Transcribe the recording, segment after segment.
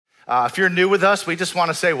If you're new with us, we just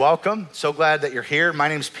want to say welcome. So glad that you're here. My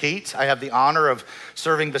name's Pete. I have the honor of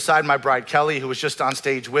serving beside my bride, Kelly, who was just on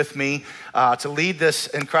stage with me to lead this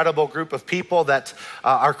incredible group of people that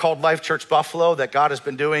are called Life Church Buffalo, that God has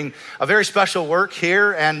been doing a very special work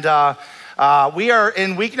here. And we are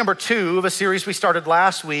in week number 2 of a series we started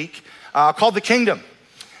last week called The Kingdom.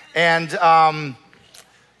 And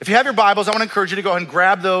if you have your Bibles, I want to encourage you to go ahead and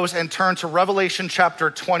grab those and turn to Revelation chapter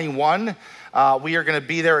 21. We are going to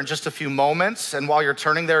be there in just a few moments. And while you're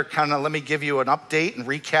turning there, kind of let me give you an update and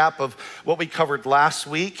recap of what we covered last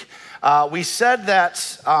week. We said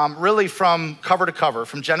that really from cover to cover,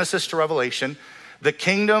 from Genesis to Revelation, the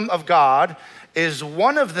kingdom of God is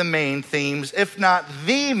one of the main themes, if not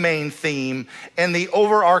the main theme, in the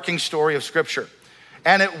overarching story of Scripture.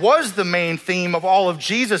 And it was the main theme of all of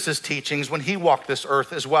Jesus' teachings when he walked this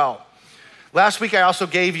earth as well. Last week, I also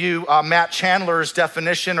gave you Matt Chandler's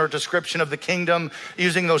definition or description of the kingdom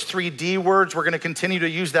using those 3 D words. We're going to continue to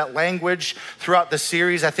use that language throughout the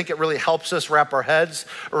series. I think it really helps us wrap our heads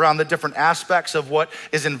around the different aspects of what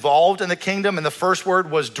is involved in the kingdom. And the first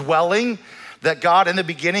word was dwelling, that God in the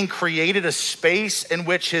beginning created a space in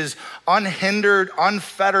which his unhindered,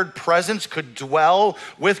 unfettered presence could dwell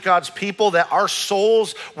with God's people, that our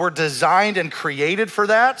souls were designed and created for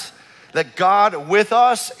that. That God with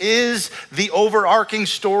us is the overarching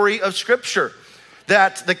story of Scripture.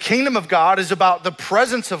 That the kingdom of God is about the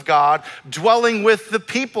presence of God dwelling with the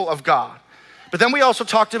people of God. But then we also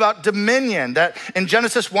talked about dominion, that in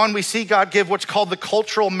Genesis 1, we see God give what's called the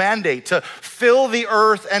cultural mandate to fill the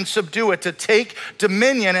earth and subdue it, to take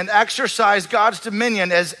dominion and exercise God's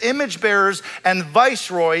dominion as image bearers and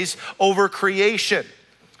viceroys over creation.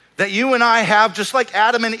 That you and I have, just like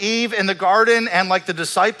Adam and Eve in the garden and like the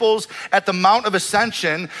disciples at the Mount of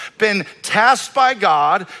Ascension, been tasked by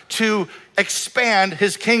God to expand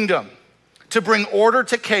his kingdom, to bring order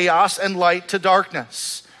to chaos and light to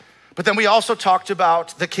darkness. But then we also talked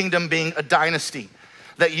about the kingdom being a dynasty,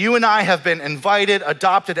 that you and I have been invited,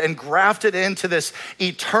 adopted, and grafted into this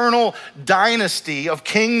eternal dynasty of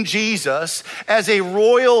King Jesus as a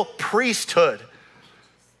royal priesthood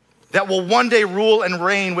that will one day rule and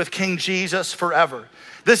reign with King Jesus forever.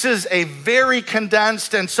 This is a very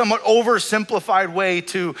condensed and somewhat oversimplified way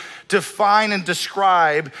to define and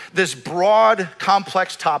describe this broad,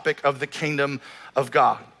 complex topic of the kingdom of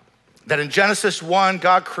God. That in Genesis 1,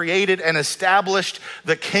 God created and established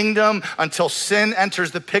the kingdom until sin enters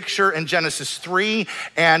the picture in Genesis 3,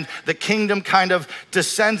 and the kingdom kind of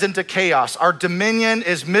descends into chaos. Our dominion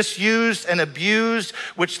is misused and abused,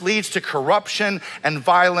 which leads to corruption and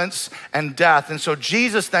violence and death. And so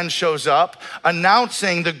Jesus then shows up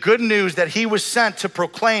announcing the good news that he was sent to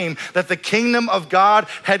proclaim that the kingdom of God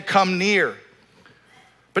had come near.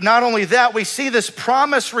 But not only that, we see this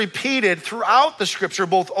promise repeated throughout the Scripture,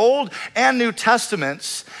 both Old and New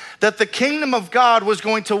Testaments, that the kingdom of God was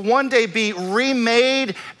going to one day be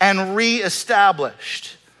remade and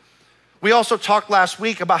reestablished. We also talked last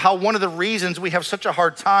week about how one of the reasons we have such a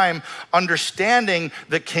hard time understanding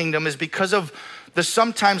the kingdom is because of the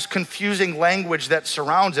sometimes confusing language that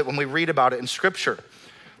surrounds it when we read about it in Scripture.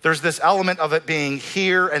 There's this element of it being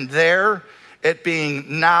here and there, it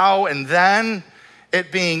being now and then, it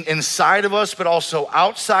being inside of us, but also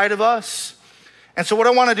outside of us. And so what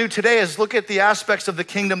I want to do today is look at the aspects of the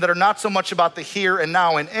kingdom that are not so much about the here and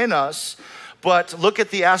now and in us, but look at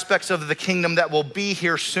the aspects of the kingdom that will be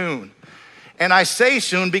here soon. And I say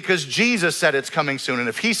soon because Jesus said it's coming soon. And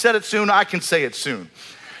if he said it soon, I can say it soon.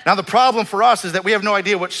 Now the problem for us is that we have no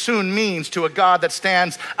idea what soon means to a God that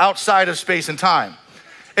stands outside of space and time.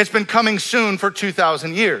 It's been coming soon for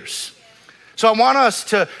 2,000 years. So I want us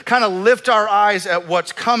to kind of lift our eyes at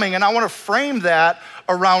what's coming, and I want to frame that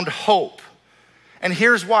around hope. And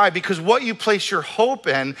here's why, because what you place your hope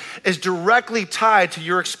in is directly tied to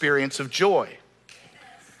your experience of joy.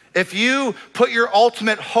 If you put your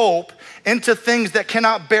ultimate hope into things that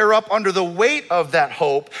cannot bear up under the weight of that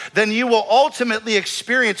hope, then you will ultimately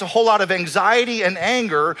experience a whole lot of anxiety and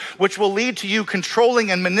anger, which will lead to you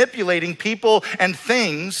controlling and manipulating people and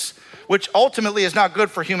things, which ultimately is not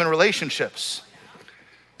good for human relationships.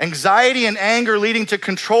 Anxiety and anger leading to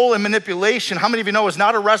control and manipulation, how many of you know is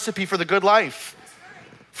not a recipe for the good life?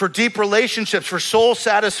 For deep relationships, for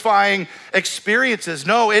soul-satisfying experiences.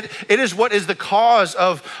 No, it is what is the cause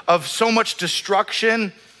of so much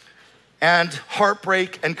destruction and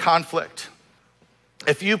heartbreak and conflict.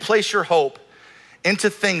 If you place your hope into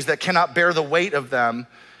things that cannot bear the weight of them,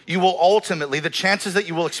 you will ultimately, the chances that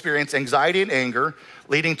you will experience anxiety and anger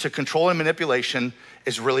leading to control and manipulation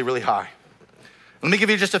is really, really high. Let me give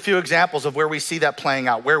you just a few examples of where we see that playing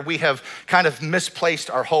out, where we have kind of misplaced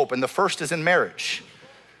our hope. And the first is in marriage.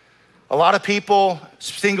 A lot of people,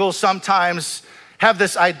 singles sometimes, have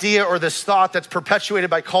this idea or this thought that's perpetuated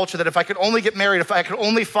by culture that if I could only get married, if I could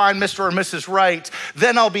only find Mr. or Mrs. Right,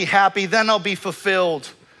 then I'll be happy, then I'll be fulfilled,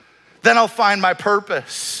 then I'll find my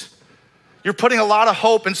purpose. You're putting a lot of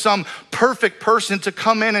hope in some perfect person to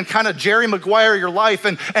come in and kind of Jerry Maguire your life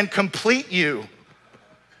and complete you.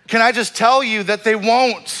 Can I just tell you that they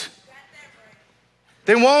won't?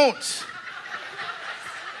 They won't.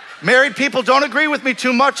 Married people don't agree with me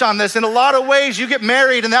too much on this. In a lot of ways, you get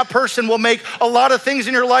married and that person will make a lot of things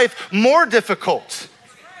in your life more difficult.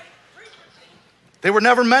 They were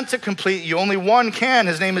never meant to complete you. Only one can.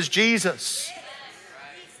 His name is Jesus.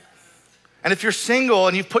 And if you're single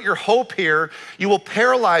and you've put your hope here, you will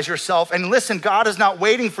paralyze yourself. And listen, God is not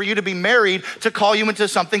waiting for you to be married to call you into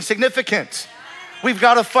something significant. We've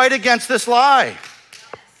got to fight against this lie.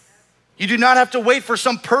 You do not have to wait for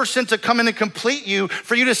some person to come in and complete you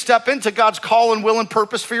for you to step into God's call and will and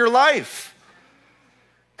purpose for your life.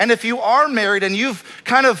 And if you are married and you've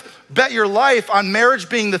kind of bet your life on marriage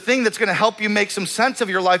being the thing that's gonna help you make some sense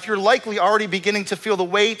of your life, you're likely already beginning to feel the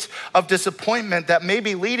weight of disappointment that may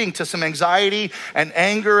be leading to some anxiety and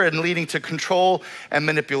anger and leading to control and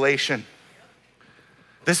manipulation.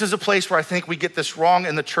 This is a place where I think we get this wrong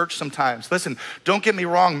in the church sometimes. Listen, don't get me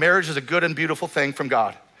wrong, marriage is a good and beautiful thing from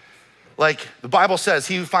God. Like the Bible says,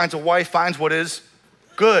 he who finds a wife finds what is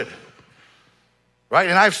good, right?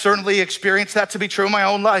 And I've certainly experienced that to be true in my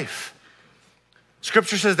own life.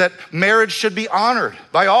 Scripture says that marriage should be honored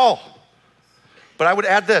by all. But I would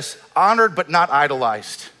add this, honored but not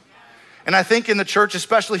idolized. And I think in the church,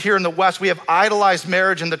 especially here in the West, we have idolized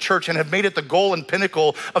marriage in the church and have made it the goal and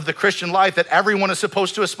pinnacle of the Christian life that everyone is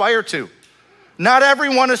supposed to aspire to. Not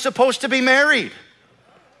everyone is supposed to be married.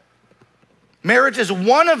 Marriage is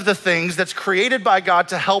one of the things that's created by God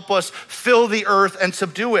to help us fill the earth and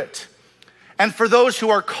subdue it. And for those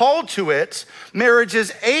who are called to it, marriage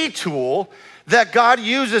is a tool that God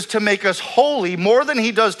uses to make us holy more than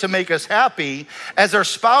he does to make us happy, as our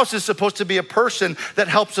spouse is supposed to be a person that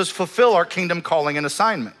helps us fulfill our kingdom calling and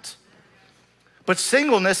assignment. But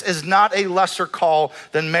singleness is not a lesser call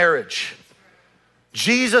than marriage.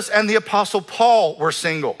 Jesus and the Apostle Paul were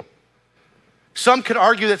single. Some could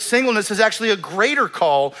argue that singleness is actually a greater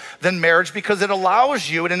call than marriage because it allows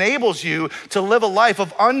you, it enables you to live a life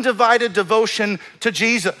of undivided devotion to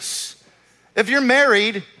Jesus. If you're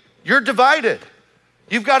married, you're divided.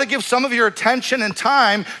 You've got to give some of your attention and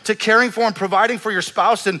time to caring for and providing for your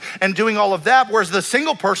spouse and doing all of that, whereas the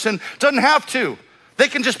single person doesn't have to. They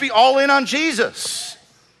can just be all in on Jesus.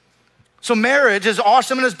 So marriage, as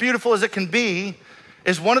awesome and as beautiful as it can be,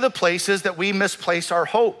 is one of the places that we misplace our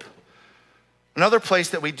hope. Another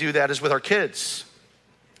place that we do that is with our kids.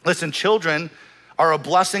 Listen, children are a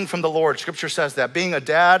blessing from the Lord. Scripture says that. Being a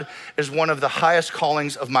dad is one of the highest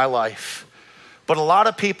callings of my life. But a lot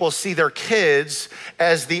of people see their kids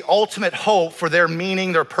as the ultimate hope for their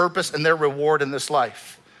meaning, their purpose, and their reward in this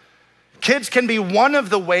life. Kids can be one of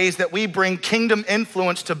the ways that we bring kingdom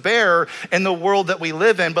influence to bear in the world that we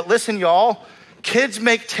live in. But listen, y'all, kids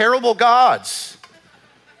make terrible gods.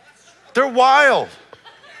 They're wild.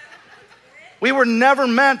 We were never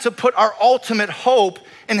meant to put our ultimate hope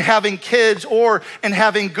in having kids or in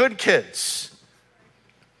having good kids.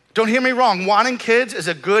 Don't hear me wrong. Wanting kids is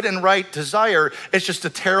a good and right desire. It's just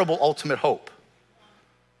a terrible ultimate hope.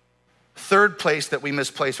 Third place that we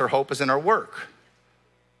misplace our hope is in our work.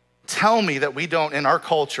 Tell me that we don't, in our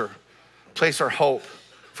culture, place our hope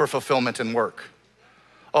for fulfillment in work.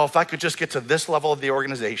 Oh, if I could just get to this level of the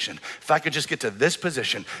organization, if I could just get to this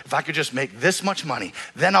position, if I could just make this much money,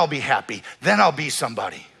 then I'll be happy, then I'll be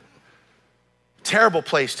somebody. Terrible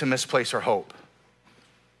place to misplace our hope.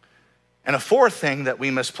 And a fourth thing that we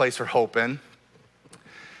misplace our hope in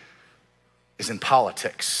is in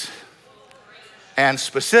politics. And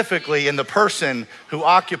specifically in the person who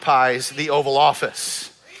occupies the Oval Office.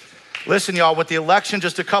 Listen, y'all, with the election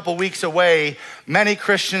just a couple weeks away, many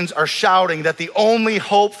Christians are shouting that the only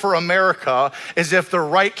hope for America is if the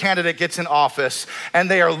right candidate gets in office, and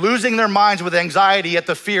they are losing their minds with anxiety at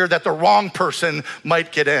the fear that the wrong person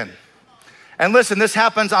might get in. And listen, this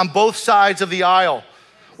happens on both sides of the aisle,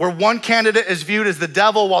 where one candidate is viewed as the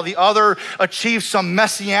devil while the other achieves some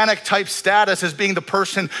messianic type status as being the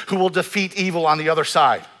person who will defeat evil on the other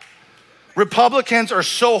side. Republicans are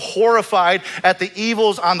so horrified at the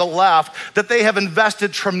evils on the left that they have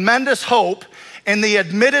invested tremendous hope in the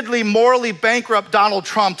admittedly morally bankrupt Donald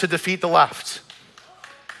Trump to defeat the left.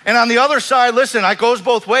 And on the other side, listen, it goes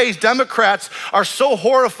both ways. Democrats are so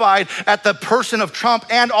horrified at the person of Trump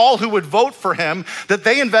and all who would vote for him that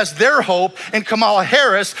they invest their hope in Kamala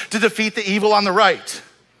Harris to defeat the evil on the right.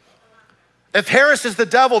 If Harris is the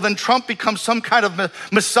devil, then Trump becomes some kind of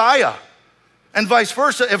Messiah. And vice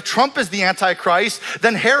versa. If Trump is the Antichrist,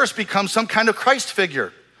 then Harris becomes some kind of Christ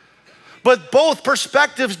figure. But both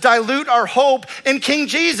perspectives dilute our hope in King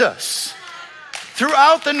Jesus.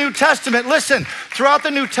 Throughout the New Testament, listen, throughout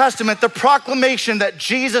the New Testament, the proclamation that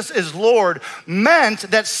Jesus is Lord meant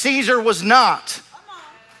that Caesar was not.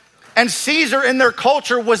 And Caesar in their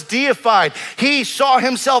culture was deified. He saw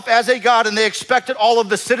himself as a god, and they expected all of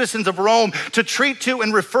the citizens of Rome to treat to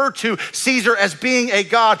and refer to Caesar as being a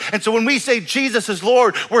god. And so when we say Jesus is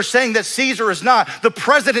Lord, we're saying that Caesar is not. The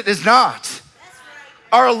president is not.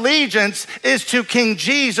 Our allegiance is to King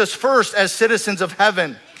Jesus first as citizens of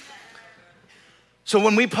heaven. So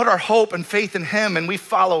when we put our hope and faith in him and we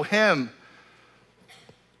follow him,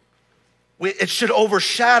 it should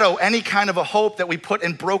overshadow any kind of a hope that we put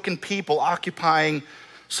in broken people occupying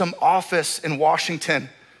some office in Washington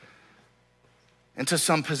into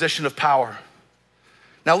some position of power.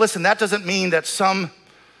 Now listen, that doesn't mean that some,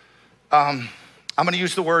 I'm gonna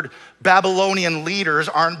use the word Babylonian leaders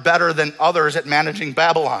aren't better than others at managing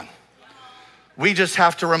Babylon. We just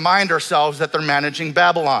have to remind ourselves that they're managing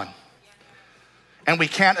Babylon. And we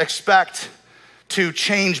can't expect to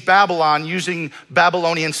change Babylon using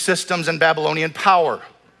Babylonian systems and Babylonian power.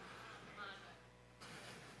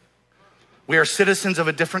 We are citizens of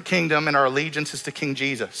a different kingdom, and our allegiance is to King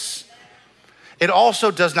Jesus. It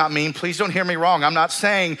also does not mean, please don't hear me wrong, I'm not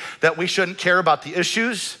saying that we shouldn't care about the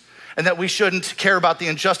issues and that we shouldn't care about the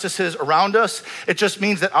injustices around us. It just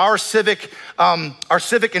means that our civic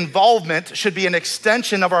involvement should be an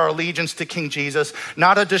extension of our allegiance to King Jesus,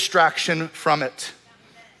 not a distraction from it.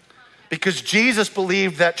 Because Jesus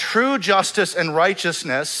believed that true justice and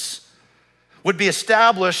righteousness would be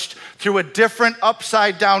established through a different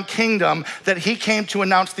upside down kingdom that he came to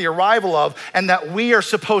announce the arrival of, and that we are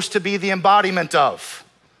supposed to be the embodiment of.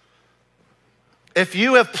 If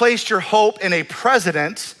you have placed your hope in a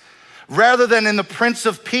president rather than in the Prince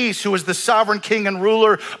of Peace, who is the sovereign king and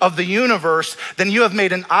ruler of the universe, then you have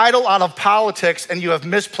made an idol out of politics and you have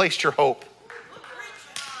misplaced your hope.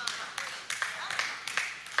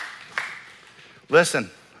 Listen,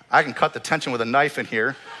 I can cut the tension with a knife in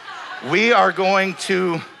here. I am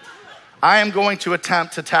going to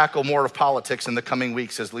attempt to tackle more of politics in the coming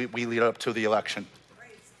weeks as we lead up to the election.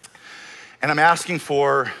 And I'm asking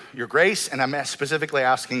for your grace, and I'm specifically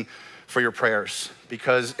asking for your prayers,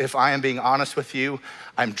 because if I am being honest with you,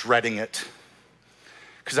 I'm dreading it.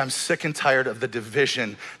 Because I'm sick and tired of the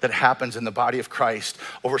division that happens in the body of Christ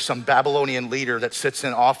over some Babylonian leader that sits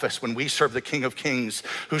in office when we serve the King of Kings,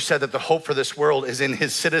 who said that the hope for this world is in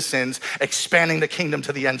his citizens expanding the kingdom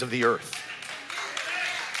to the ends of the earth.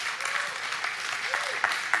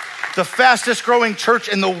 The fastest growing church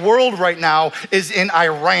in the world right now is in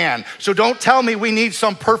Iran. So don't tell me we need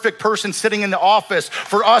some perfect person sitting in the office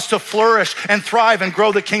for us to flourish and thrive and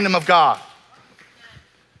grow the kingdom of God.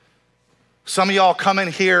 Some of y'all come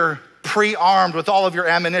in here pre-armed with all of your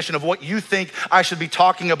ammunition of what you think I should be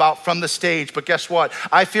talking about from the stage. But guess what?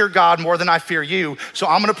 I fear God more than I fear you. So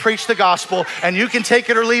I'm gonna preach the gospel, and you can take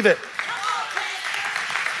it or leave it.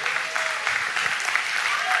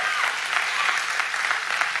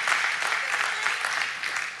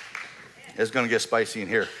 It's gonna get spicy in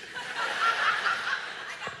here.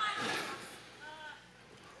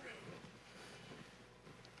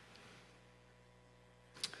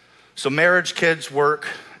 So marriage, kids, work,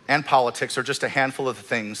 and politics are just a handful of the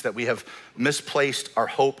things that we have misplaced our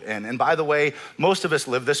hope in. And by the way, most of us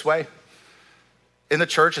live this way. In the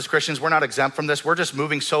church, as Christians, we're not exempt from this. We're just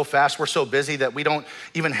moving so fast, we're so busy that we don't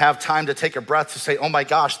even have time to take a breath to say, oh my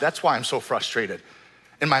gosh, that's why I'm so frustrated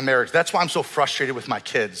in my marriage. That's why I'm so frustrated with my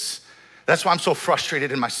kids. That's why I'm so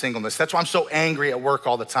frustrated in my singleness. That's why I'm so angry at work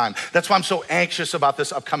all the time. That's why I'm so anxious about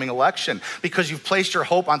this upcoming election, because you've placed your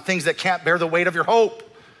hope on things that can't bear the weight of your hope.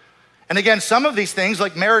 And again, some of these things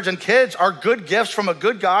like marriage and kids are good gifts from a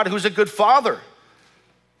good God who's a good father.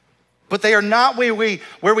 But they are not where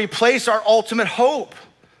we place our ultimate hope.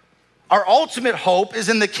 Our ultimate hope is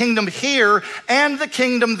in the kingdom here and the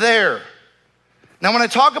kingdom there. Now, when I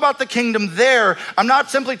talk about the kingdom there, I'm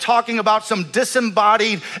not simply talking about some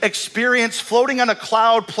disembodied experience floating on a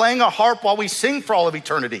cloud, playing a harp while we sing for all of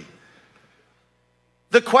eternity.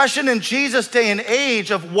 The question in Jesus' day and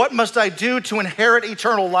age of what must I do to inherit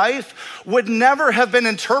eternal life would never have been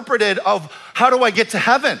interpreted of how do I get to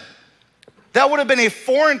heaven? That would have been a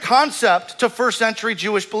foreign concept to first century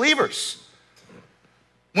Jewish believers.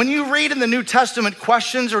 When you read in the New Testament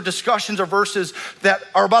questions or discussions or verses that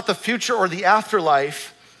are about the future or the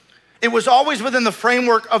afterlife, it was always within the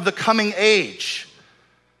framework of the coming age.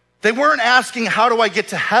 They weren't asking, how do I get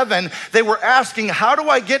to heaven? They were asking, how do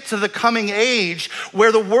I get to the coming age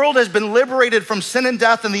where the world has been liberated from sin and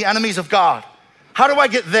death and the enemies of God? How do I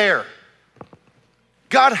get there?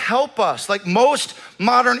 God help us. Like most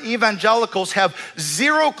modern evangelicals have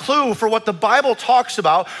zero clue for what the Bible talks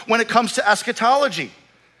about when it comes to eschatology.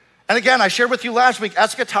 And again, I shared with you last week,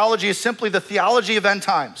 eschatology is simply the theology of end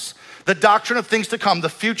times, the doctrine of things to come, the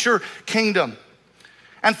future kingdom.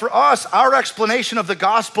 And for us, our explanation of the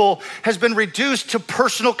gospel has been reduced to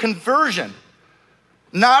personal conversion,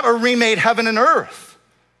 not a remade heaven and earth.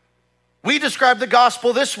 We describe the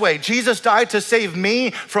gospel this way: Jesus died to save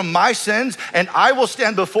me from my sins, and I will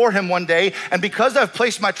stand before him one day, and because I've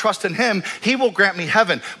placed my trust in him, he will grant me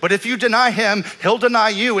heaven. But if you deny him, he'll deny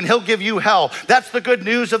you, and he'll give you hell. That's the good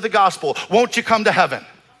news of the gospel. Won't you come to heaven?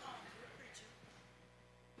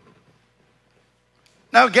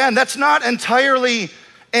 Now again, that's not entirely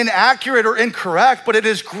inaccurate or incorrect, but it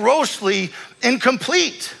is grossly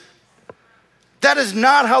incomplete. That is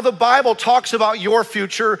not how the Bible talks about your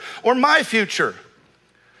future or my future.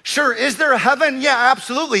 Sure, is there a heaven? Yeah,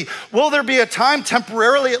 absolutely. Will there be a time,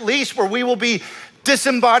 temporarily at least, where we will be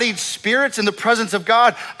disembodied spirits in the presence of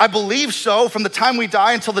God? I believe so. From the time we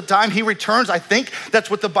die until the time he returns, I think that's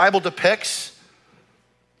what the Bible depicts.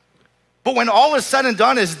 But when all is said and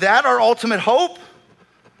done, is that our ultimate hope?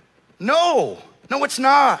 No, it's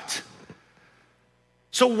not.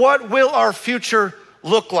 So what will our future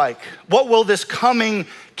look like? What will this coming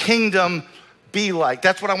kingdom be like?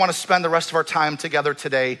 That's what I want to spend the rest of our time together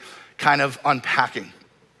today kind of unpacking.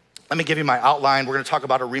 Let me give you my outline. We're going to talk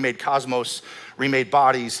about a remade cosmos, remade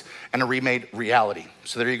bodies, and a remade reality.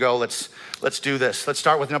 So there you go. Let's do this. Let's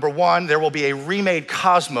start with number one. There will be a remade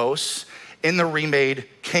cosmos in the remade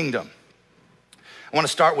kingdom. I want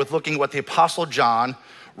to start with looking at what the Apostle John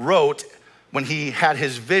wrote when he had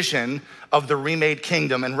his vision of the remade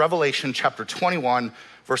kingdom in Revelation chapter 21,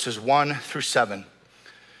 verses 1 through 7,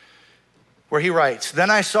 where he writes, "Then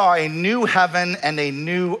I saw a new heaven and a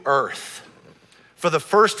new earth. For the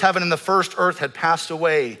first heaven and the first earth had passed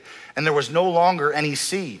away, and there was no longer any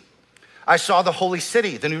sea. I saw the holy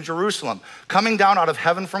city, the new Jerusalem, coming down out of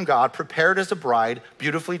heaven from God, prepared as a bride,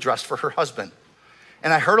 beautifully dressed for her husband.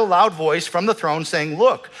 And I heard a loud voice from the throne saying,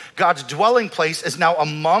 'Look, God's dwelling place is now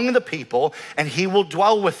among the people, and he will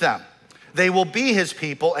dwell with them. They will be his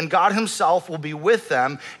people, and God himself will be with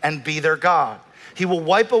them and be their God. He will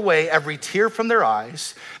wipe away every tear from their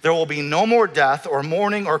eyes. There will be no more death or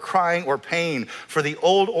mourning or crying or pain, for the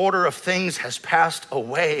old order of things has passed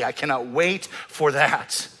away.'" I cannot wait for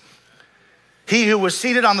that. "He who was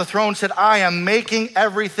seated on the throne said, 'I am making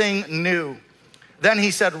everything new.' Then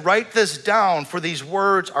he said, 'Write this down, for these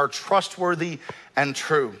words are trustworthy and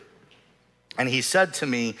true.' And he said to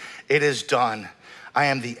me, 'It is done. I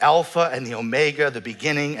am the Alpha and the Omega, the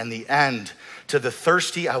beginning and the end. To the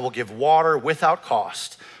thirsty I will give water without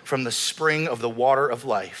cost from the spring of the water of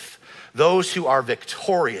life. Those who are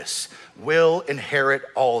victorious will inherit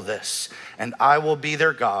all this, and I will be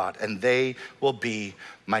their God, and they will be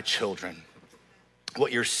my children.'"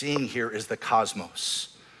 What you're seeing here is the cosmos,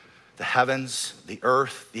 the heavens, the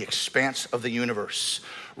earth, the expanse of the universe,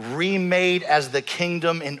 remade as the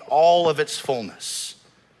kingdom in all of its fullness.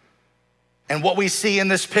 And what we see in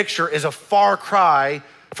this picture is a far cry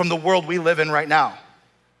from the world we live in right now.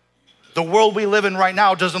 The world we live in right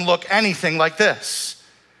now doesn't look anything like this.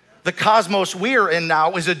 The cosmos we are in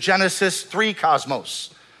now is a Genesis 3 cosmos,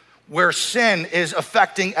 where sin is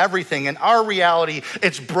affecting everything. In our reality,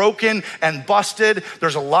 it's broken and busted.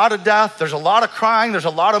 There's a lot of death, there's a lot of crying, there's a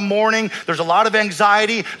lot of mourning, there's a lot of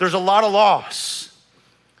anxiety, there's a lot of loss.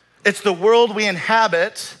 It's the world we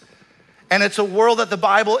inhabit, and it's a world that the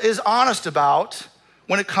Bible is honest about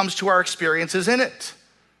when it comes to our experiences in it.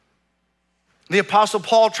 The Apostle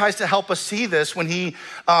Paul tries to help us see this when he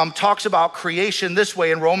talks about creation this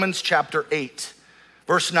way in Romans chapter 8.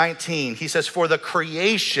 Verse 19, he says, "For the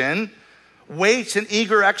creation waits in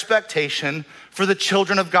eager expectation for the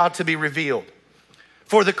children of God to be revealed.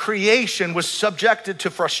 For the creation was subjected to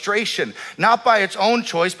frustration, not by its own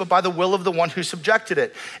choice, but by the will of the one who subjected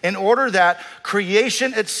it, in order that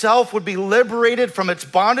creation itself would be liberated from its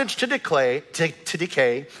bondage to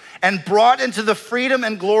decay and brought into the freedom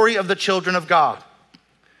and glory of the children of God.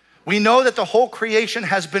 We know that the whole creation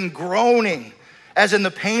has been groaning, as in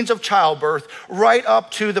the pains of childbirth, right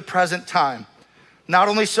up to the present time. Not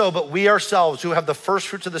only so, but we ourselves who have the first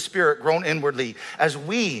fruits of the Spirit groan inwardly as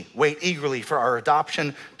we wait eagerly for our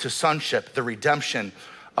adoption to sonship, the redemption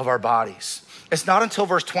of our bodies." It's not until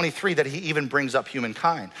verse 23 that he even brings up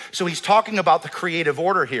humankind. So he's talking about the creative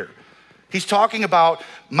order here. He's talking about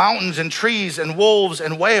mountains and trees and wolves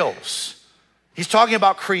and whales. He's talking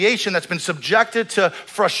about creation that's been subjected to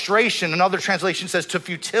frustration. Another translation says to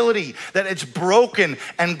futility, that it's broken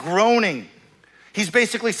and groaning. He's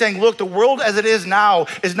basically saying, look, the world as it is now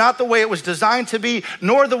is not the way it was designed to be,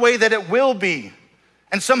 nor the way that it will be.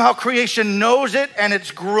 And somehow creation knows it and it's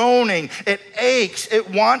groaning. It aches. It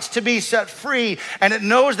wants to be set free. And it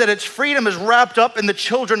knows that its freedom is wrapped up in the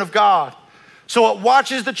children of God. So it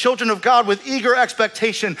watches the children of God with eager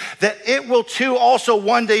expectation that it will too also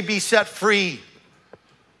one day be set free.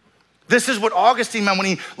 This is what Augustine meant when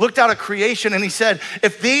he looked out at creation and he said,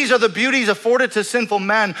 if these are the beauties afforded to sinful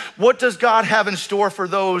men, what does God have in store for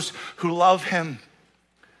those who love him?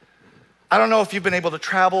 I don't know if you've been able to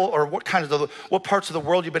travel or what parts of the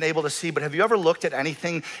world you've been able to see, but have you ever looked at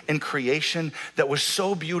anything in creation that was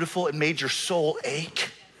so beautiful it made your soul ache?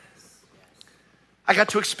 I got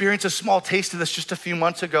to experience a small taste of this just a few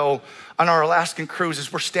months ago on our Alaskan cruise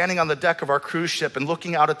as we're standing on the deck of our cruise ship and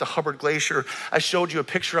looking out at the Hubbard Glacier. I showed you a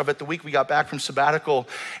picture of it the week we got back from sabbatical,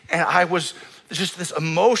 and I was just this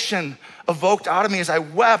emotion evoked out of me as I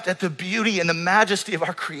wept at the beauty and the majesty of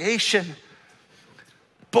our creation.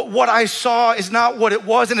 But what I saw is not what it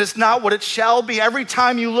was, and it's not what it shall be. Every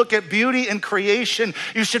time you look at beauty in creation,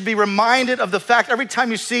 you should be reminded of the fact, every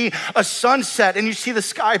time you see a sunset and you see the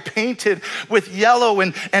sky painted with yellow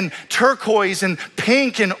and turquoise and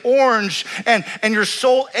pink and orange, and your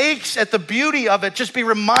soul aches at the beauty of it, just be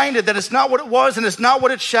reminded that it's not what it was and it's not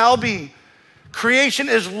what it shall be. Creation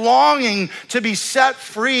is longing to be set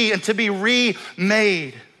free and to be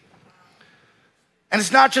remade. And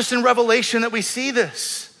it's not just in Revelation that we see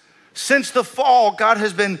this. Since the fall, God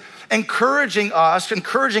has been encouraging us,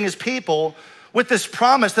 encouraging his people with this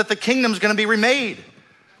promise that the kingdom's gonna be remade,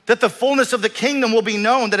 that the fullness of the kingdom will be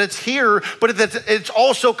known, that it's here, but that it's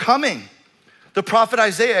also coming. The prophet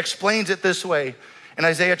Isaiah explains it this way in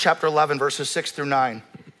Isaiah chapter 11, verses 6-9. It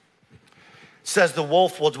says, the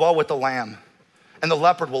wolf will dwell with the lamb, and the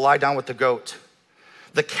leopard will lie down with the goat.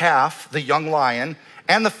 The calf, the young lion,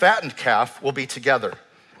 and the fattened calf will be together,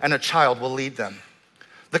 and a child will lead them.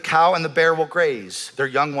 The cow and the bear will graze. Their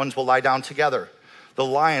young ones will lie down together. The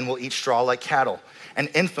lion will eat straw like cattle. An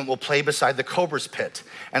infant will play beside the cobra's pit,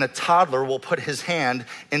 and a toddler will put his hand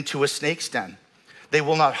into a snake's den. They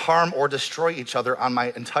will not harm or destroy each other on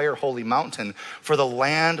my entire holy mountain, for the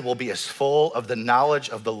land will be as full of the knowledge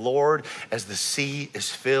of the Lord as the sea is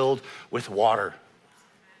filled with water.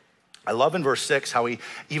 I love in verse 6 how he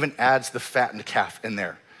even adds the fattened calf in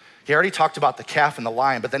there. He already talked about the calf and the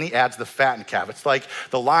lion, but then he adds the fattened calf. It's like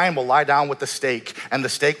the lion will lie down with the steak and the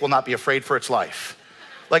steak will not be afraid for its life.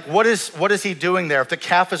 Like what is he doing there if the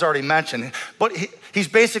calf is already mentioned? But he's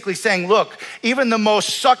basically saying, look, even the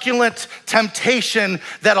most succulent temptation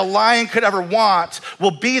that a lion could ever want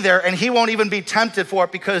will be there, and he won't even be tempted for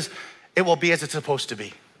it because it will be as it's supposed to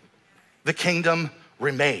be. The kingdom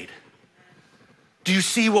remade. Do you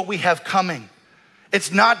see what we have coming?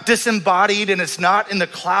 It's not disembodied and it's not in the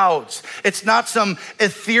clouds. It's not some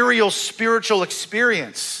ethereal spiritual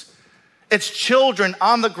experience. It's children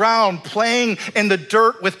on the ground playing in the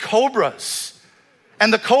dirt with cobras.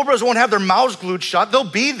 And the cobras won't have their mouths glued shut. They'll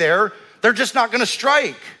be there. They're just not gonna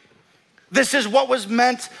strike. This is what was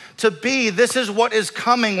meant to be. This is what is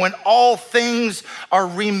coming when all things are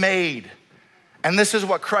remade. And this is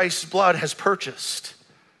what Christ's blood has purchased.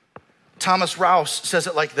 Thomas Rouse says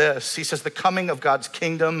it like this. He says, the coming of God's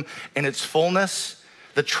kingdom in its fullness,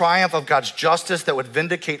 the triumph of God's justice that would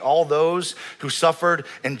vindicate all those who suffered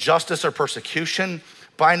injustice or persecution,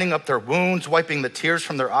 binding up their wounds, wiping the tears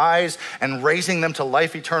from their eyes, and raising them to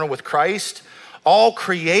life eternal with Christ. All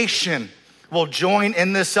creation will join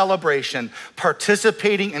in this celebration,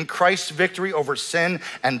 participating in Christ's victory over sin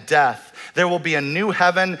and death. There will be a new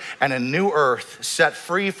heaven and a new earth set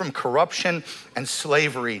free from corruption and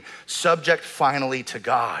slavery, subject finally to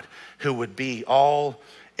God, who would be all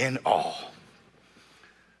in all.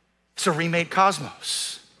 It's a remade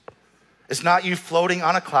cosmos. It's not you floating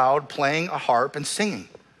on a cloud, playing a harp and singing.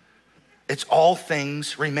 It's all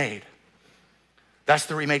things remade. That's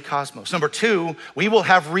the remade cosmos. Number 2, we will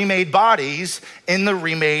have remade bodies in the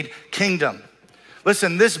remade kingdom.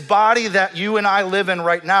 Listen, this body that you and I live in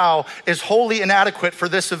right now is wholly inadequate for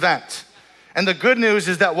this event. And the good news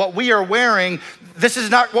is that what we are wearing, this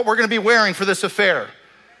is not what we're gonna be wearing for this affair,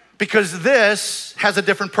 because this has a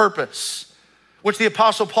different purpose, which the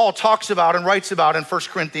Apostle Paul talks about and writes about in 1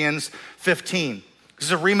 Corinthians 15. This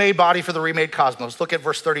is a remade body for the remade cosmos. Look at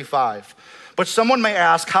verse 35. But someone may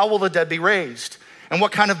ask, how will the dead be raised? And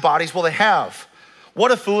what kind of bodies will they have?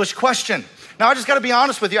 What a foolish question. Now, I just gotta be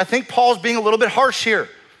honest with you. I think Paul's being a little bit harsh here.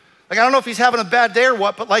 Like, I don't know if he's having a bad day or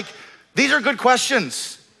what, but like, these are good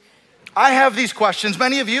questions. I have these questions.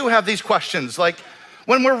 Many of you have these questions. Like,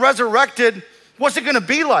 when we're resurrected, what's it gonna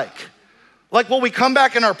be like? Like, will we come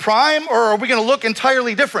back in our prime, or are we gonna look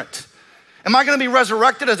entirely different? Am I gonna be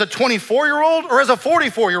resurrected as a 24-year-old or as a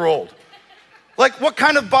 44-year-old? Like, what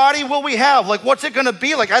kind of body will we have? Like, what's it gonna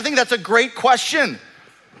be like? I think that's a great question.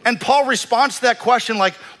 And Paul responds to that question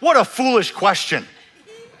like, what a foolish question.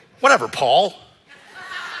 Whatever, Paul.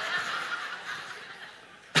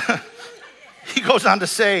 He goes on to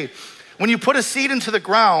say, when you put a seed into the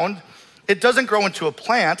ground, it doesn't grow into a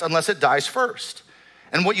plant unless it dies first.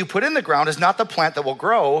 And what you put in the ground is not the plant that will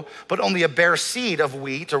grow, but only a bare seed of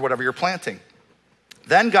wheat or whatever you're planting.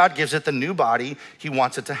 Then God gives it the new body he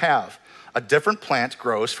wants it to have. A different plant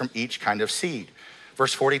grows from each kind of seed.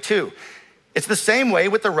 Verse 42, it's the same way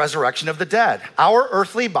with the resurrection of the dead. Our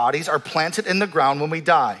earthly bodies are planted in the ground when we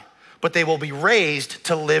die, but they will be raised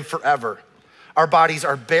to live forever. Our bodies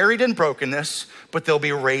are buried in brokenness, but they'll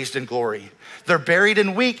be raised in glory. They're buried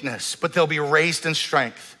in weakness, but they'll be raised in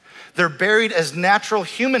strength. They're buried as natural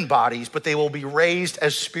human bodies, but they will be raised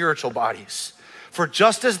as spiritual bodies. For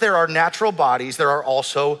just as there are natural bodies, there are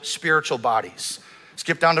also spiritual bodies.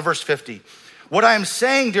 Skip down to verse 50. What I am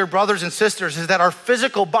saying, dear brothers and sisters, is that our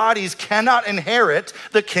physical bodies cannot inherit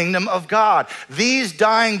the kingdom of God. These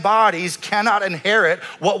dying bodies cannot inherit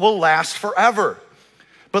what will last forever.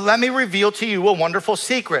 But let me reveal to you a wonderful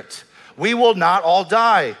secret. We will not all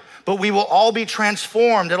die, but we will all be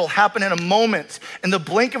transformed. It'll happen in a moment, in the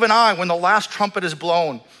blink of an eye, when the last trumpet is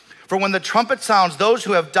blown. For when the trumpet sounds, those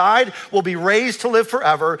who have died will be raised to live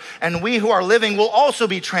forever, and we who are living will also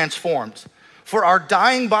be transformed. For our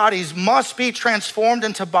dying bodies must be transformed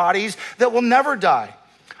into bodies that will never die.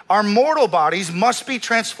 Our mortal bodies must be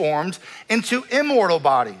transformed into immortal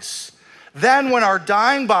bodies. Then when our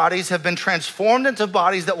dying bodies have been transformed into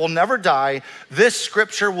bodies that will never die, this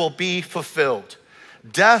scripture will be fulfilled.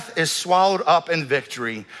 Death is swallowed up in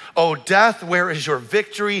victory. O death, where is your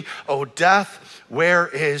victory? O death, where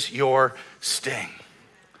is your sting?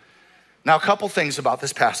 Now, a couple things about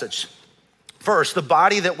this passage. First, the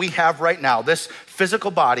body that we have right now, this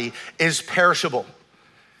physical body, is perishable,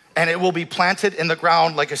 and it will be planted in the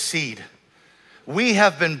ground like a seed. We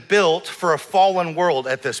have been built for a fallen world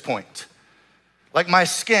at this point. Like my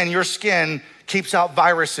skin, your skin keeps out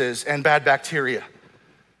viruses and bad bacteria.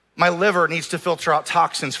 My liver needs to filter out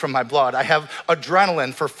toxins from my blood. I have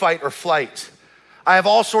adrenaline for fight or flight. I have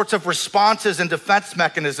all sorts of responses and defense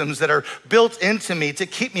mechanisms that are built into me to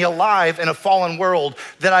keep me alive in a fallen world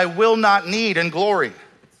that I will not need in glory.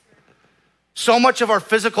 So much of our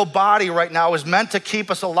physical body right now is meant to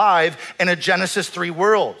keep us alive in a Genesis 3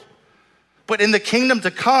 world. But in the kingdom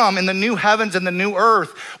to come, in the new heavens and the new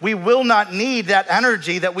earth, we will not need that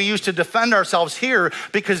energy that we use to defend ourselves here,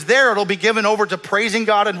 because there it'll be given over to praising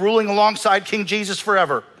God and ruling alongside King Jesus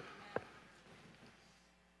forever.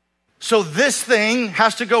 So this thing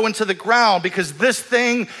has to go into the ground because this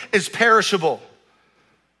thing is perishable.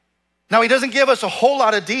 Now, he doesn't give us a whole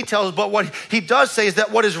lot of details, but what he does say is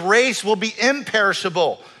that what is raised will be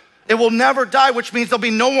imperishable. It will never die, which means there'll be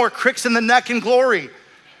no more cricks in the neck in glory.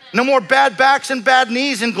 No more bad backs and bad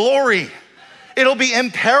knees in glory. It'll be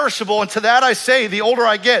imperishable. And to that I say, the older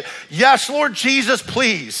I get, yes, Lord Jesus,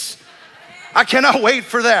 please. I cannot wait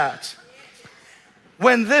for that.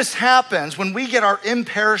 When this happens, when we get our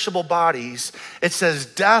imperishable bodies, it says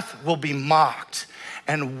death will be mocked.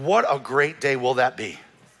 And what a great day will that be?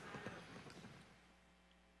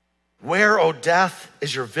 Where, O death,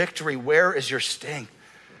 is your victory? Where is your sting?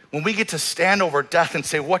 When we get to stand over death and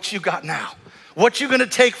say, what you got now? What you gonna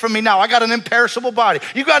take from me now? I got an imperishable body.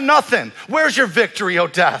 You got nothing. Where's your victory, O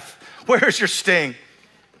death? Where's your sting?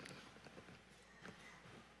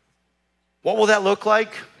 What will that look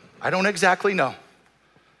like? I don't exactly know.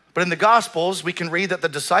 But in the Gospels, we can read that the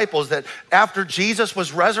disciples, that after Jesus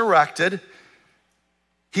was resurrected,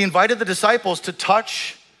 he invited the disciples to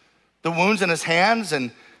touch the wounds in his hands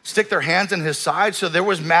and stick their hands in his side, so there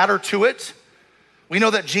was matter to it. We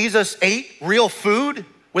know that Jesus ate real food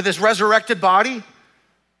with his resurrected body.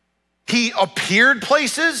 He appeared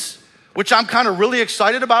places, which I'm kind of really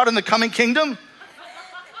excited about in the coming kingdom.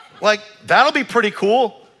 Like, that'll be pretty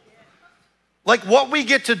cool. Like, what we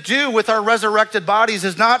get to do with our resurrected bodies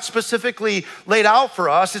is not specifically laid out for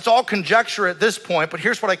us. It's all conjecture at this point, but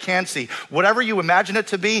here's what I can see. Whatever you imagine it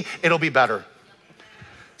to be, it'll be better.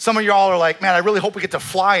 Some of y'all are like, man, I really hope we get to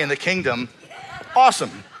fly in the kingdom.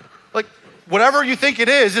 Awesome. Like, whatever you think it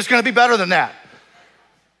is, it's gonna be better than that.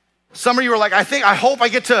 Some of you are like, I hope I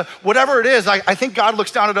get to, whatever it is, I think God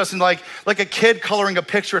looks down at us and like a kid coloring a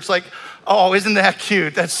picture. It's like, oh, isn't that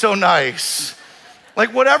cute? That's so nice.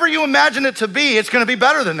 Like, whatever you imagine it to be, it's gonna be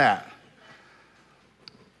better than that.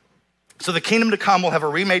 So the kingdom to come will have a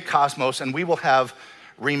remade cosmos, and we will have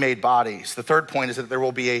remade bodies. The third point is that there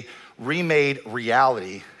will be a remade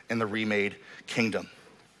reality in the remade kingdom,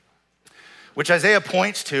 which Isaiah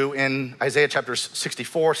points to in Isaiah chapters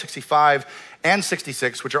 64, 65, and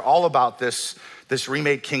 66, which are all about this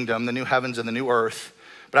remade kingdom, the new heavens and the new earth.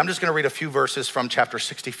 But I'm just gonna read a few verses from chapter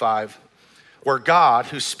 65, where God,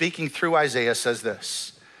 who's speaking through Isaiah, says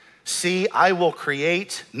this: "See, I will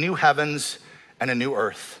create new heavens and a new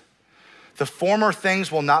earth. The former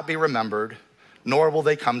things will not be remembered, nor will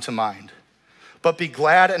they come to mind. But be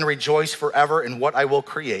glad and rejoice forever in what I will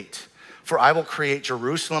create. For I will create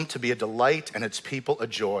Jerusalem to be a delight and its people a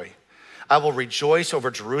joy. I will rejoice over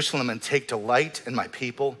Jerusalem and take delight in my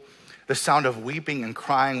people. The sound of weeping and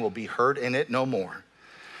crying will be heard in it no more.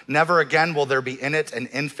 Never again will there be in it an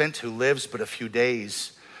infant who lives but a few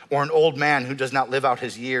days, or an old man who does not live out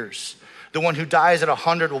his years. The one who dies at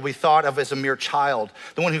 100 will be thought of as a mere child.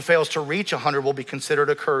 The one who fails to reach 100 will be considered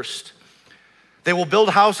accursed. They will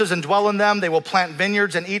build houses and dwell in them. They will plant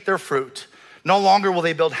vineyards and eat their fruit. No longer will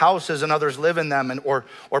they build houses and others live in them, or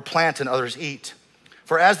plant and others eat.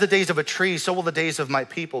 For as the days of a tree, so will the days of my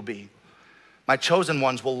people be. My chosen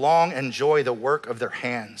ones will long enjoy the work of their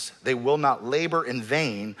hands. They will not labor in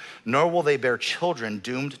vain, nor will they bear children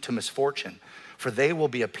doomed to misfortune. For they will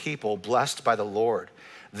be a people blessed by the Lord,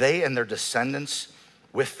 they and their descendants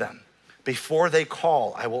with them. Before they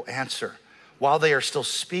call, I will answer. While they are still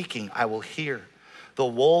speaking, I will hear. The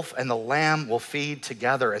wolf and the lamb will feed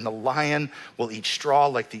together, and the lion will eat straw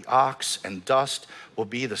like the ox, and dust will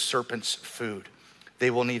be the serpent's food. They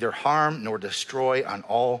will neither harm nor destroy on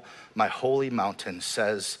all my holy mountain,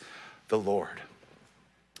 says the Lord."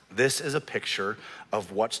 This is a picture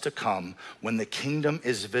of what's to come when the kingdom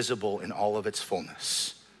is visible in all of its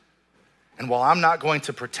fullness. And while I'm not going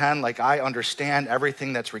to pretend like I understand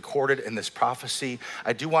everything that's recorded in this prophecy,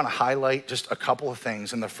 I do want to highlight just a couple of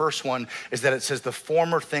things. And the first one is that it says the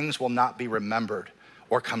former things will not be remembered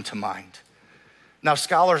or come to mind. Now,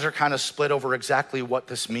 scholars are kind of split over exactly what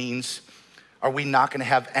this means. Are we not going to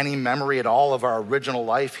have any memory at all of our original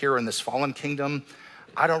life here in this fallen kingdom?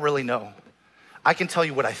 I don't really know. I can tell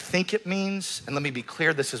you what I think it means, and let me be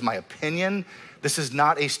clear, this is my opinion. This is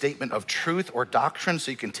not a statement of truth or doctrine, so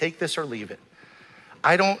you can take this or leave it.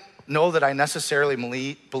 I don't know that I necessarily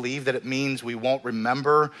believe that it means we won't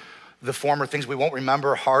remember the former things. We won't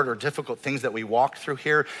remember hard or difficult things that we walked through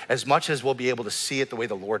here as much as we'll be able to see it the way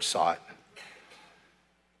the Lord saw it.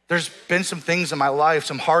 There's been some things in my life,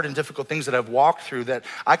 some hard and difficult things that I've walked through that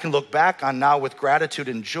I can look back on now with gratitude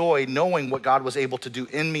and joy, knowing what God was able to do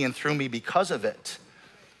in me and through me because of it.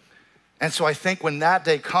 And so I think when that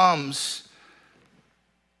day comes,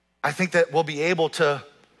 I think that we'll be able to,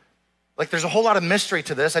 there's a whole lot of mystery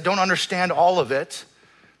to this. I don't understand all of it.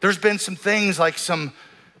 There's been some things like some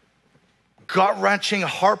gut-wrenching,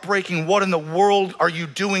 heartbreaking, what in the world are you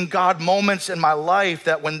doing, God, moments in my life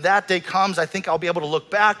that when that day comes, I think I'll be able to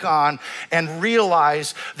look back on and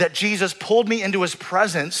realize that Jesus pulled me into his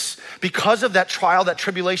presence because of that trial, that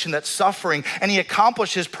tribulation, that suffering, and he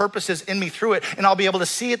accomplished his purposes in me through it, and I'll be able to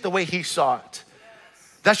see it the way he saw it.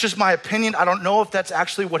 That's just my opinion. I don't know if that's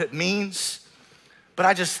actually what it means. But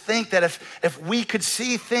I just think that if we could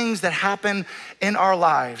see things that happen in our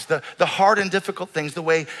lives, the hard and difficult things, the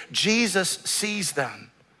way Jesus sees them,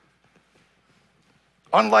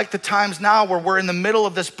 unlike the times now where we're in the middle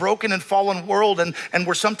of this broken and fallen world and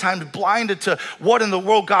we're sometimes blinded to what in the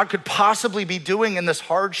world God could possibly be doing in this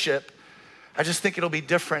hardship, I just think it'll be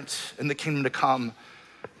different in the kingdom to come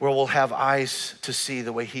where we'll have eyes to see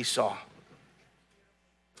the way he saw.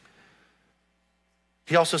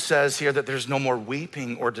 He also says here that there's no more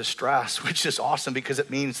weeping or distress, which is awesome because it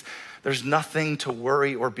means there's nothing to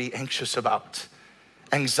worry or be anxious about.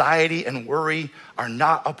 Anxiety and worry are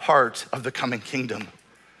not a part of the coming kingdom.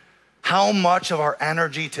 How much of our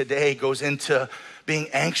energy today goes into being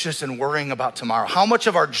anxious and worrying about tomorrow? How much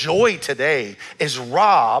of our joy today is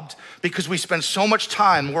robbed because we spend so much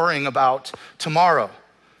time worrying about tomorrow?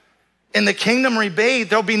 In the kingdom rebate,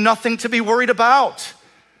 there'll be nothing to be worried about.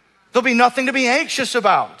 There'll be nothing to be anxious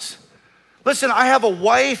about. Listen, I have a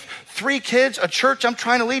wife, 3 kids, a church I'm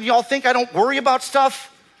trying to lead. Y'all think I don't worry about stuff?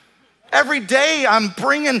 Every day I'm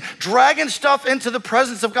dragging stuff into the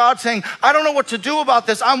presence of God saying, I don't know what to do about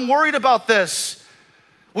this. I'm worried about this.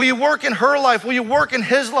 Will you work in her life? Will you work in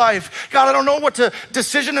his life? God, I don't know what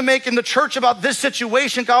decision to make in the church about this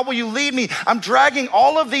situation. God, will you lead me? I'm dragging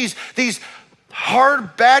all of these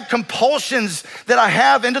hard, bad compulsions that I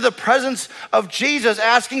have into the presence of Jesus,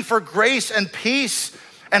 asking for grace and peace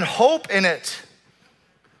and hope in it.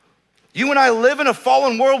 You and I live in a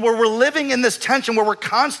fallen world where we're living in this tension, where we're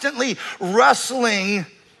constantly wrestling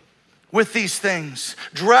with these things,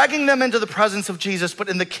 dragging them into the presence of Jesus, but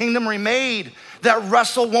in the kingdom remade, that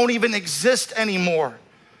wrestle won't even exist anymore.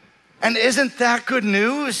 And isn't that good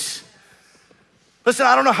news? Listen,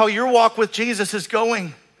 I don't know how your walk with Jesus is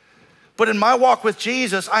going, but in my walk with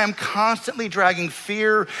Jesus, I am constantly dragging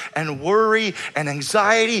fear and worry and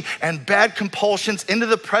anxiety and bad compulsions into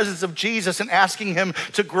the presence of Jesus and asking him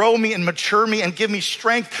to grow me and mature me and give me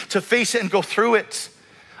strength to face it and go through it.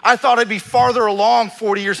 I thought I'd be farther along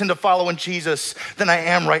 40 years into following Jesus than I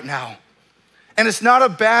am right now. And it's not a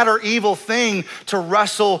bad or evil thing to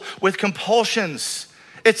wrestle with compulsions.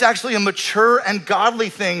 It's actually a mature and godly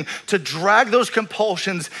thing to drag those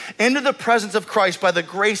compulsions into the presence of Christ by the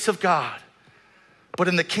grace of God. But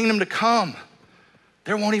in the kingdom to come,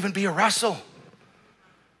 there won't even be a wrestle.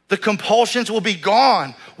 The compulsions will be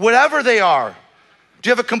gone, whatever they are. Do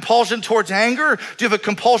you have a compulsion towards anger? Do you have a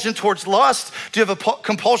compulsion towards lust? Do you have a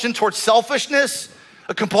compulsion towards selfishness?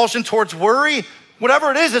 A compulsion towards worry? Whatever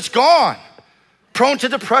it is, it's gone. Prone to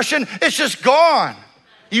depression, it's just gone.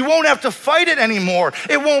 You won't have to fight it anymore.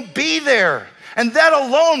 It won't be there. And that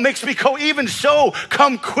alone makes me go, even so,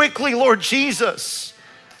 come quickly, Lord Jesus.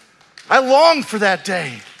 I long for that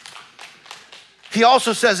day. He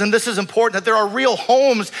also says, and this is important, that there are real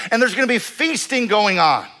homes and there's gonna be feasting going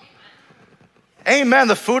on. Amen.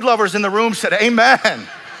 The food lovers in the room said amen.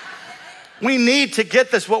 We need to get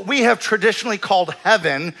this. What we have traditionally called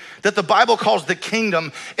heaven, that the Bible calls the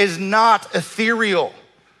kingdom, is not ethereal.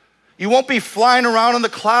 You won't be flying around in the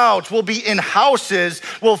clouds. We'll be in houses.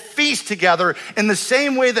 We'll feast together in the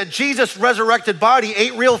same way that Jesus' resurrected body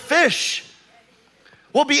ate real fish.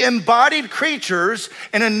 We'll be embodied creatures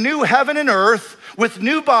in a new heaven and earth with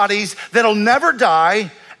new bodies that'll never die.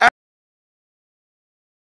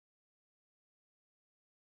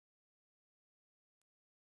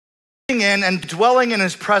 In and dwelling in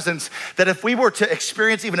his presence, that if we were to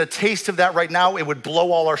experience even a taste of that right now, it would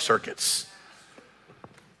blow all our circuits.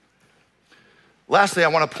 Lastly, I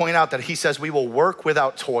want to point out that he says we will work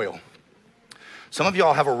without toil. Some of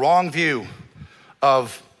y'all have a wrong view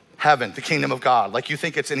of heaven, the kingdom of God. Like you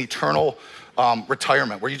think it's an eternal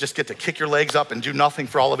retirement where you just get to kick your legs up and do nothing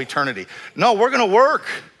for all of eternity. No, we're going to work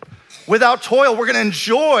without toil. We're going to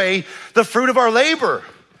enjoy the fruit of our labor.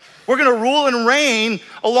 We're going to rule and reign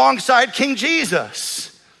alongside King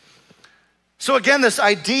Jesus. So again, this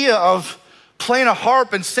idea of playing a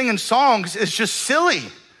harp and singing songs is just silly.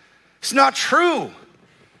 It's not true.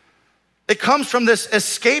 It comes from this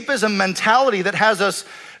escapism mentality that has us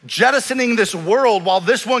jettisoning this world while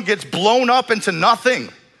this one gets blown up into nothing.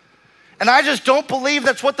 And I just don't believe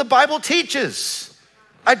that's what the Bible teaches.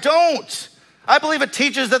 I don't. I believe it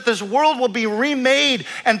teaches that this world will be remade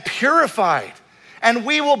and purified, and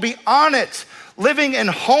we will be on it, living in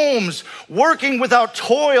homes, working without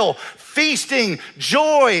toil, feasting,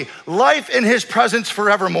 joy, life in his presence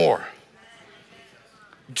forevermore.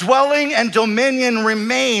 Dwelling and dominion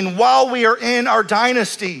remain while we are in our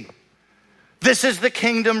dynasty. This is the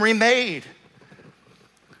kingdom remade.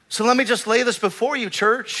 So let me just lay this before you,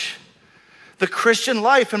 church. The Christian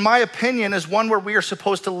life, in my opinion, is one where we are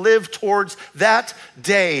supposed to live towards that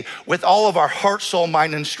day with all of our heart, soul,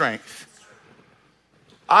 mind, and strength.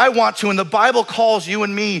 I want to, and the Bible calls you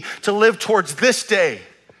and me to live towards this day.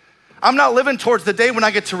 I'm not living towards the day when I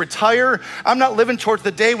get to retire. I'm not living towards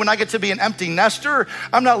the day when I get to be an empty nester.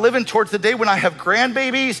 I'm not living towards the day when I have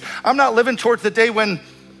grandbabies. I'm not living towards the day when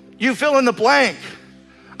you fill in the blank.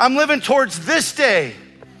 I'm living towards this day.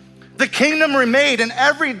 The kingdom remade, and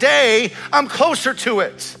every day I'm closer to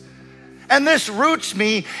it. And this roots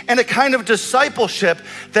me in a kind of discipleship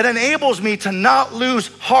that enables me to not lose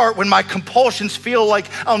heart when my compulsions feel like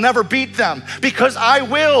I'll never beat them, because I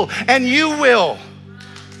will and you will.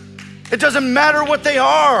 It doesn't matter what they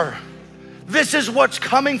are. This is what's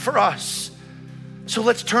coming for us. So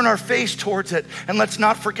let's turn our face towards it and let's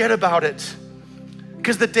not forget about it,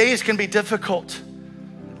 because the days can be difficult.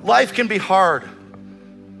 Life can be hard.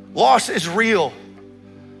 Loss is real.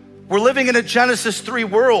 We're living in a Genesis 3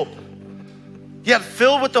 world, yet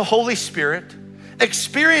filled with the Holy Spirit,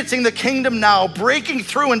 experiencing the kingdom now, breaking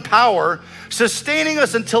through in power, sustaining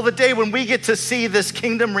us until the day when we get to see this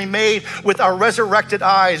kingdom remade with our resurrected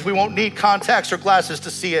eyes. We won't need contacts or glasses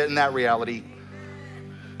to see it in that reality.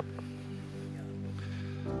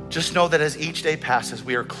 Just know that as each day passes,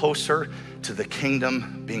 we are closer to the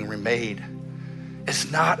kingdom being remade.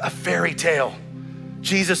 It's not a fairy tale.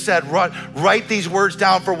 Jesus said, write these words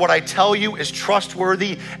down, for what I tell you is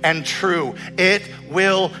trustworthy and true. It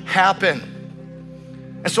will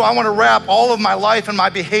happen. And so I want to wrap all of my life and my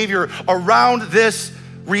behavior around this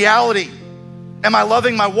reality. Am I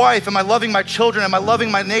loving my wife? Am I loving my children? Am I loving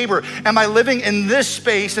my neighbor? Am I living in this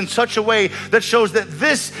space in such a way that shows that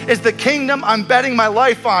this is the kingdom I'm betting my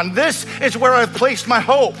life on? This is where I've placed my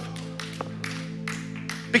hope.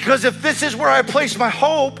 Because if this is where I place my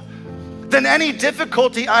hope, then any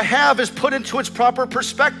difficulty I have is put into its proper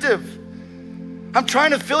perspective. I'm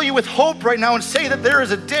trying to fill you with hope right now and say that there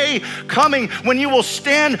is a day coming when you will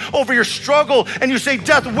stand over your struggle and you say,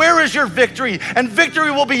 death, where is your victory? And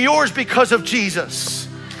victory will be yours because of Jesus.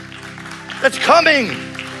 That's coming.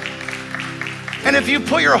 And if you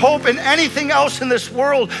put your hope in anything else in this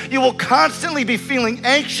world, you will constantly be feeling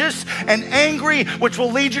anxious and angry, which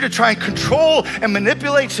will lead you to try and control and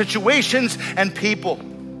manipulate situations and people,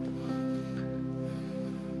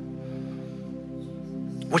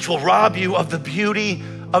 which will rob you of the beauty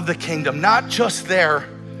of the kingdom, not just there,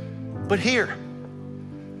 but here.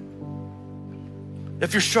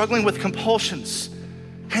 If you're struggling with compulsions,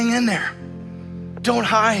 hang in there. Don't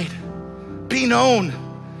hide. Be known.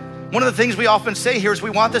 One of the things we often say here is we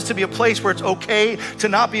want this to be a place where it's okay to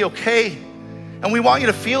not be okay. And we want you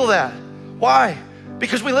to feel that. Why?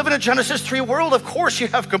 Because we live in a Genesis 3 world. Of course you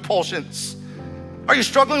have compulsions. Are you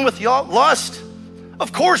struggling with lust?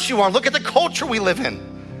 Of course you are. Look at the culture we live in.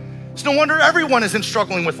 It's no wonder everyone isn't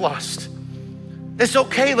struggling with lust. It's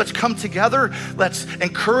okay, let's come together, let's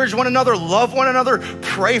encourage one another, love one another,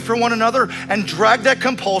 pray for one another, and drag that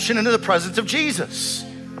compulsion into the presence of Jesus.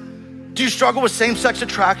 Do you struggle with same-sex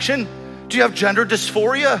attraction? Do you have gender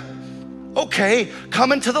dysphoria? Okay,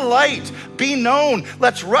 come into the light, be known.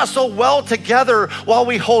 Let's wrestle well together while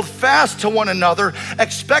we hold fast to one another,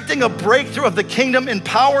 expecting a breakthrough of the kingdom in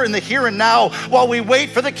power in the here and now while we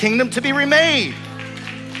wait for the kingdom to be remade.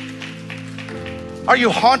 Are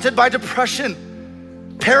you haunted by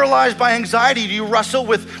depression? Paralyzed by anxiety? Do you wrestle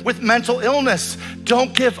with mental illness?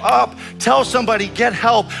 Don't give up. Tell somebody, get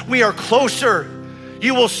help. We are closer.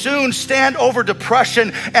 You will soon stand over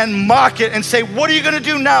depression and mock it and say, what are you gonna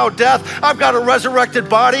do now, death? I've got a resurrected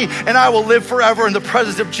body and I will live forever in the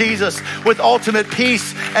presence of Jesus with ultimate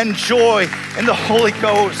peace and joy in the Holy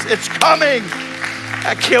Ghost. It's coming.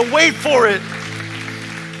 I can't wait for it.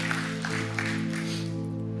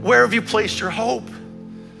 Where have you placed your hope?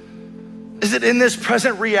 Is it in this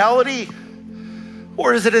present reality,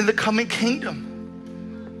 or is it in the coming kingdom?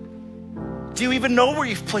 Do you even know where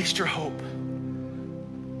you've placed your hope?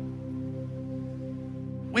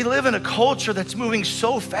 We live in a culture that's moving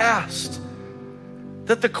so fast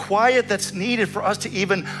that the quiet that's needed for us to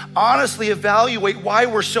even honestly evaluate why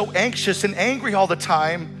we're so anxious and angry all the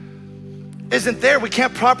time isn't there. We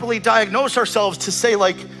can't properly diagnose ourselves to say,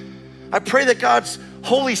 like, I pray that God's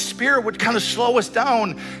Holy Spirit would kind of slow us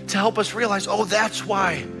down to help us realize, oh, that's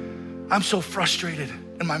why I'm so frustrated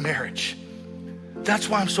in my marriage. That's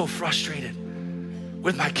why I'm so frustrated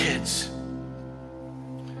with my kids.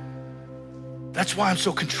 That's why I'm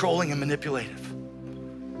so controlling and manipulative.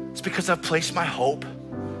 It's because I've placed my hope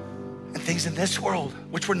in things in this world,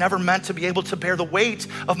 which were never meant to be able to bear the weight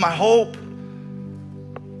of my hope.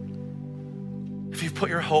 If you've put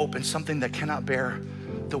your hope in something that cannot bear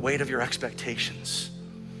the weight of your expectations,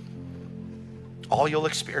 all you'll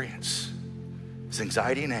experience is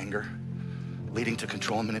anxiety and anger leading to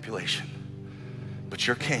control and manipulation. But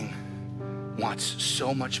your King wants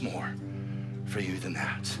so much more for you than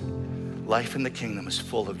that. Life in the kingdom is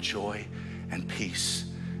full of joy and peace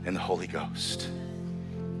in the Holy Ghost.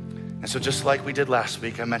 And so just like we did last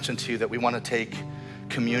week, I mentioned to you that we want to take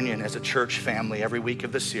communion as a church family every week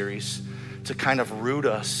of the series to kind of root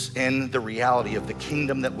us in the reality of the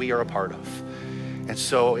kingdom that we are a part of. And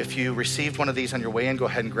so if you received one of these on your way in, go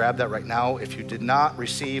ahead and grab that right now. If you did not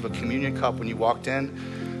receive a communion cup when you walked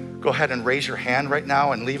in, go ahead and raise your hand right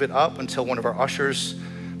now and leave it up until one of our ushers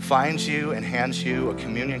finds you and hands you a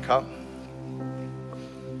communion cup.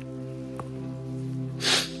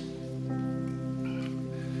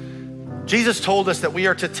 Jesus told us that we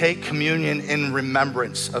are to take communion in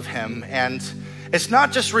remembrance of him. And it's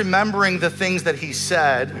not just remembering the things that he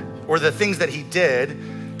said or the things that he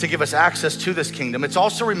did to give us access to this kingdom. It's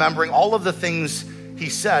also remembering all of the things he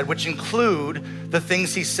said, which include the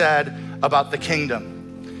things he said about the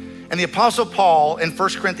kingdom. And the Apostle Paul in 1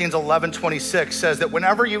 Corinthians 11:26 says that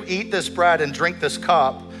whenever you eat this bread and drink this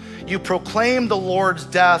cup, you proclaim the Lord's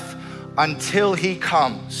death until he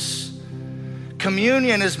comes.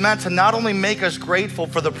 Communion is meant to not only make us grateful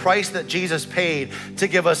for the price that Jesus paid to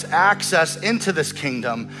give us access into this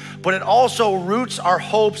kingdom, but it also roots our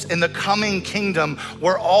hopes in the coming kingdom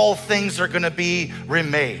where all things are going to be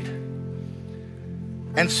remade.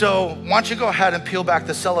 And so why don't you go ahead and peel back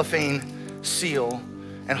the cellophane seal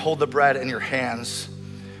and hold the bread in your hands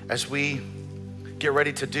as we get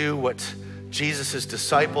ready to do what Jesus'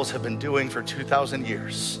 disciples have been doing for 2,000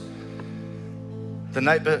 years. The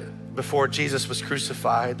night before Jesus was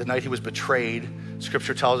crucified, the night he was betrayed,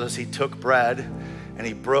 Scripture tells us he took bread and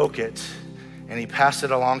he broke it and he passed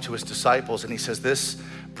it along to his disciples, and he says, "This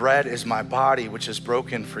bread is my body, which is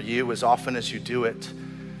broken for you. As often as you do it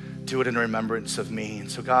in remembrance of me." And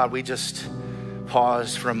so God, we just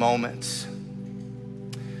pause for a moment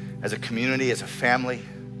as a community, as a family,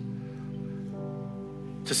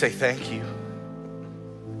 to say thank you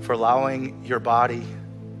for allowing your body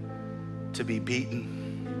to be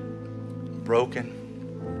beaten, broken,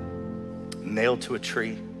 nailed to a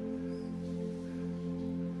tree,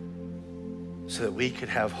 so that we could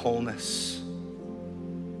have wholeness,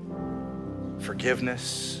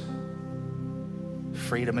 forgiveness,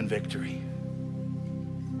 freedom, and victory.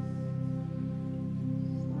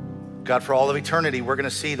 God, for all of eternity, we're going to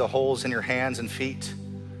see the holes in your hands and feet,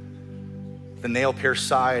 the nail-pierced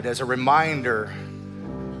side, as a reminder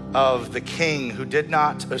of the king who did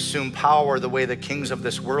not assume power the way the kings of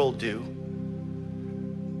this world do.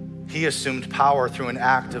 He assumed power through an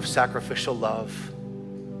act of sacrificial love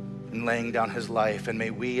and laying down his life. And may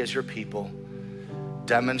we as your people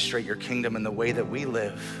demonstrate your kingdom in the way that we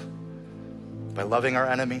live, by loving our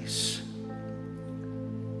enemies,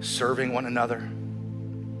 serving one another.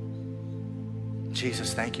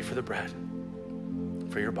 Jesus, thank you for the bread,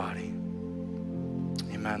 for your body.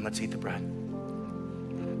 Amen. Let's eat the bread.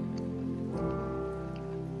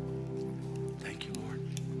 Thank you, Lord.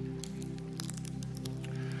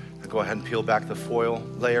 Now go ahead and peel back the foil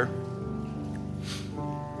layer.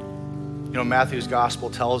 You know, Matthew's gospel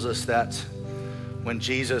tells us that when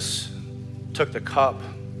Jesus took the cup,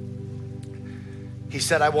 he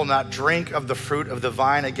said, "I will not drink of the fruit of the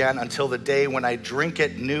vine again until the day when I drink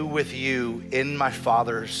it new with you in my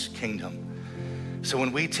Father's kingdom." So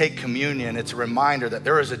when we take communion, it's a reminder that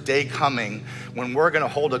there is a day coming when we're going to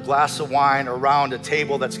hold a glass of wine around a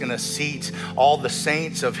table that's going to seat all the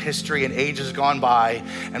saints of history and ages gone by,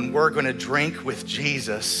 and we're going to drink with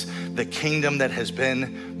Jesus the kingdom that has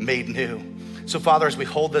been made new. So Father, as we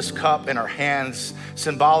hold this cup in our hands,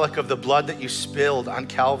 symbolic of the blood that you spilled on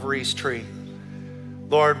Calvary's tree,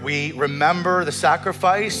 Lord, we remember the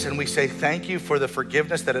sacrifice and we say thank you for the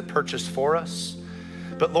forgiveness that it purchased for us.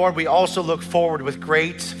 But Lord, we also look forward with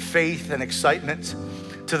great faith and excitement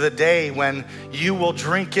to the day when you will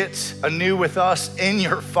drink it anew with us in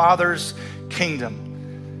your Father's kingdom,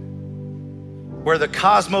 where the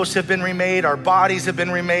cosmos have been remade, our bodies have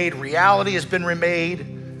been remade, reality has been remade,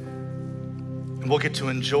 and we'll get to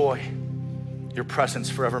enjoy your presence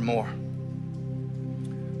forevermore.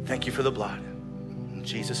 Thank you for the blood. In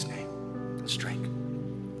Jesus' name, let's drink.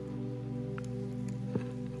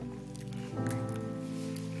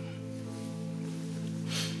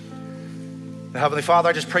 Heavenly Father,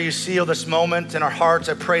 I just pray you seal this moment in our hearts.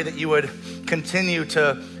 I pray that you would continue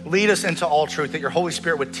to lead us into all truth, that your Holy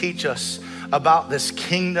Spirit would teach us about this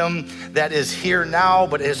kingdom that is here now,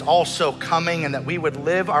 but is also coming, and that we would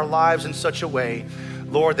live our lives in such a way,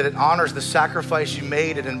 Lord, that it honors the sacrifice you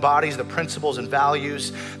made. It embodies the principles and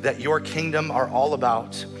values that your kingdom are all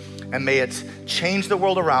about. And may it change the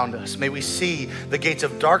world around us. May we see the gates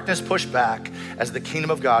of darkness pushed back as the kingdom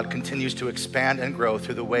of God continues to expand and grow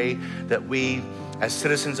through the way that we, as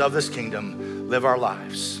citizens of this kingdom, live our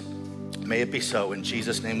lives. May it be so. In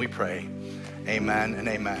Jesus' name we pray. Amen and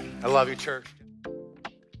amen. I love you, church.